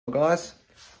Guys,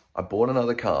 I bought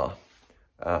another car.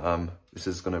 This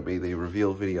is going to be the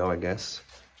reveal video, I guess.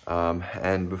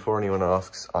 And before anyone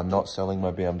asks, I'm not selling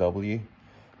my BMW.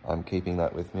 I'm keeping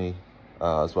that with me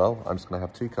as well. I'm just going to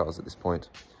have two cars at this point.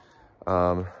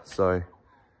 So,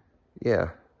 yeah,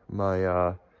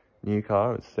 my new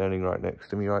car is standing right next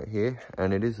to me right here,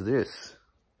 and it is this.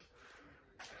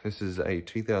 This is a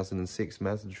 2006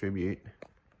 Mazda Tribute,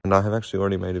 and I have actually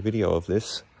already made a video of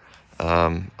this.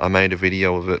 I made a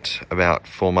video of it about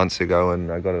 4 months ago,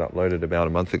 and I got it uploaded about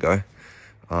a month ago.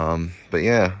 But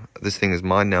yeah, this thing is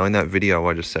mine now. In that video,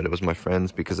 I just said it was my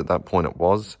friend's because at that point it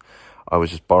was. I was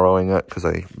just borrowing it because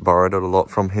I borrowed it a lot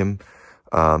from him.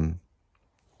 But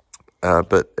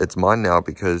it's mine now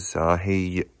because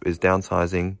he is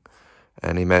downsizing,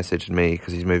 and he messaged me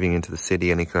because he's moving into the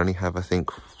city and he can only have, I think,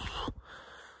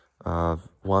 1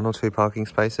 or 2 parking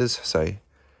spaces. So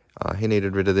he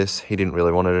needed rid of this. He didn't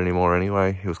really want it anymore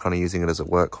anyway. He was kind of using it as a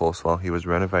workhorse while he was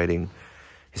renovating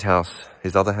his house,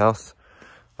 his other house.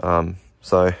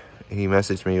 So he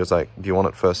messaged me. He was like, do you want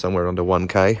it for somewhere under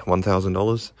 1K,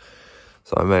 $1,000?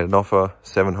 So I made an offer,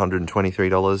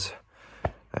 $723,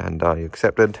 and he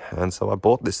accepted. And so I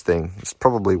bought this thing. It's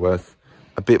probably worth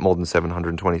a bit more than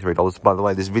 $723. By the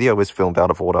way, this video is filmed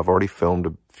out of order. I've already filmed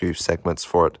a few segments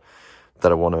for it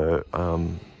that I want to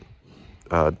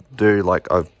do.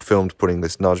 Like, I've filmed putting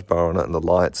this nudge bar on it and the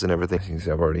lights and everything. You can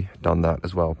see I've already done that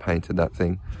as well, painted that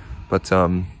thing. But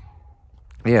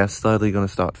yeah, slowly going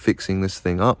to start fixing this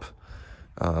thing up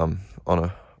on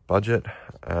a budget,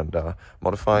 and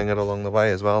modifying it along the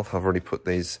way as well. I've already put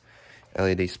these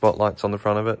LED spotlights on the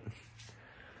front of it.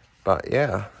 But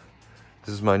yeah,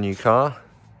 this is my new car.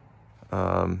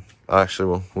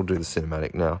 Actually, we'll do the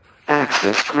cinematic now.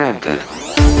 Access granted.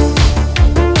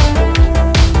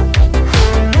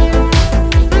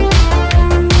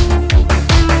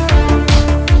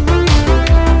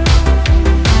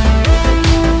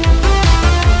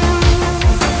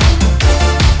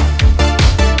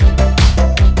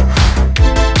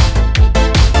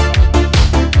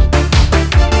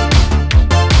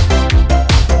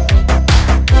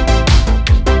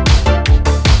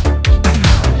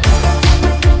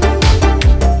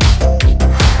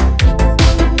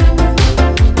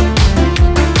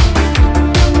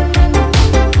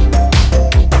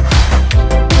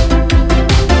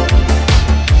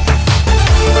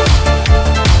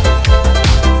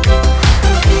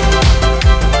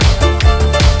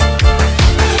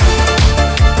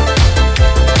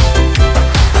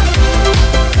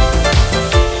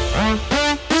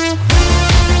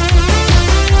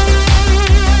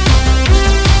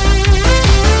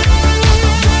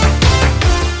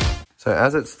 So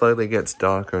as it slowly gets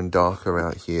darker and darker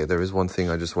out here, there is one thing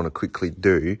I just want to quickly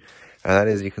do. And that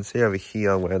is, you can see over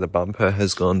here where the bumper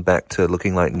has gone back to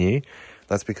looking like new.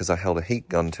 That's because I held a heat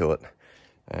gun to it.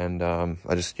 And I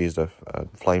just used a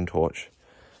flame torch.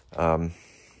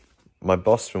 My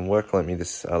boss from work lent me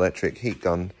this electric heat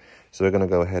gun. So we're going to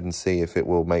go ahead and see if it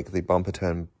will make the bumper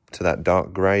turn to that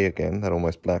dark grey again, that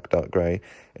almost black dark grey.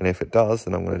 And if it does,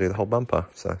 then I'm going to do the whole bumper.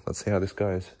 So let's see how this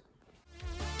goes.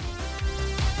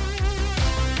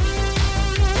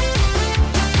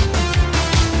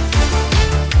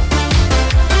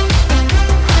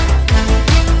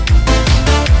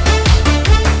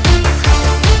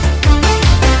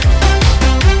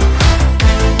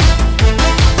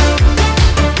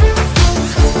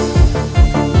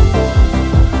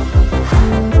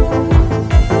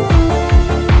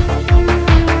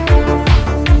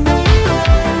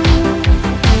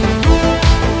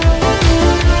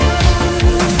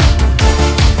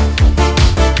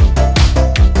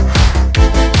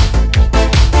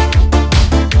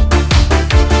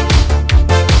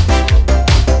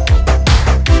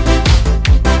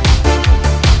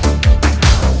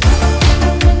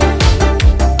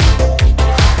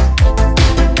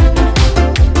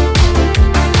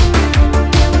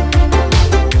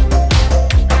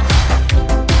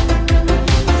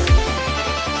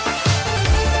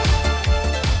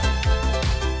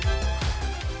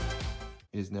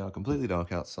 It is now completely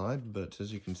dark outside, but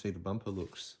as you can see, the bumper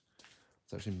looks,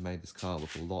 it's actually made this car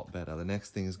look a lot better. The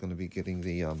next thing is going to be getting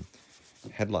the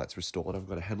headlights restored. I've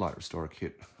got a headlight restorer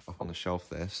kit up on the shelf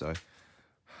there, so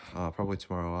probably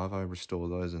tomorrow I restore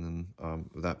those, and then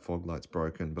that fog light's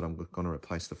broken, but I'm going to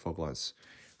replace the fog lights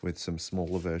with some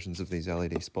smaller versions of these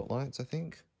LED spotlights, I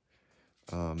think.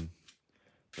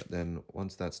 But then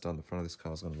once that's done, the front of this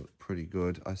car is going to look pretty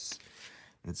good.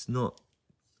 It's not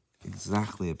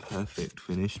exactly a perfect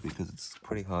finish because it's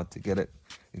pretty hard to get it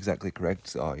exactly correct.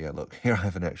 So, oh yeah, look, here I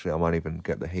haven't actually, I might even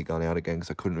get the heat gun out again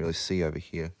because I couldn't really see over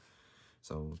here.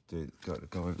 So I'll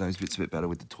go over those bits a bit better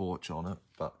with the torch on it.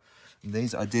 But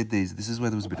These, I did these. This is where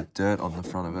there was a bit of dirt on the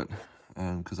front of it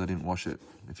because I didn't wash it.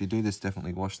 If you do this,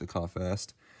 definitely wash the car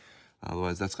first.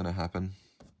 Otherwise, that's going to happen.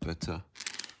 But,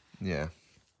 yeah.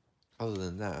 Other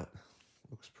than that,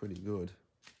 looks pretty good.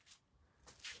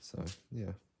 So,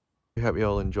 yeah. I hope you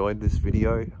all enjoyed this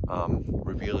video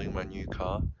revealing my new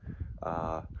car.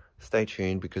 Stay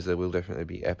tuned because there will definitely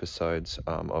be episodes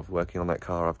of working on that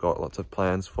car. I've got lots of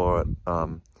plans for it.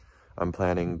 I'm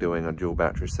planning doing a dual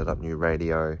battery setup, new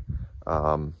radio,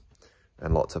 and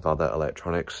lots of other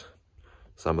electronics.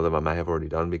 Some of them I may have already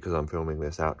done because I'm filming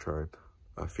this outro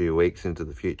a few weeks into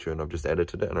the future and I've just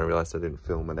edited it and I realized I didn't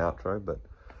film an outro, but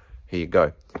here you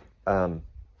go.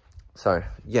 So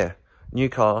yeah, new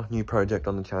car, new project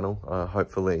on the channel.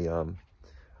 Hopefully I'll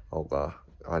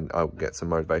get some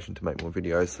motivation to make more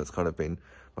videos. That's kind of been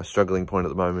my struggling point at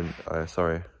the moment.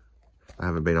 Sorry, I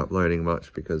haven't been uploading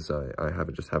much because I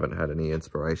haven't had any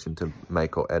inspiration to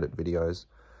make or edit videos.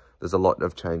 There's a lot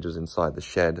of changes inside the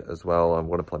shed as well. I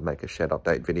want to make a shed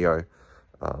update video.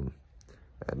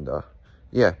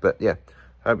 Yeah, but yeah,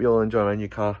 hope you all enjoy my new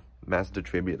car, Mazda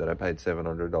Tribute that I paid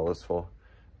 $700 for.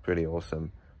 Pretty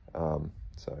awesome.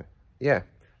 So yeah,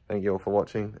 thank you all for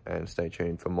watching and stay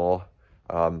tuned for more.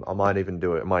 I might even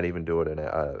do it in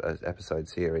an episode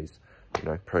series, you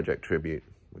know, Project Tribute.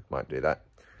 We might do that.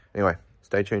 Anyway,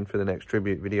 stay tuned for the next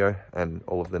tribute video and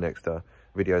all of the next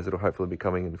videos that will hopefully be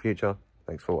coming in the future.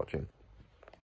 Thanks for watching.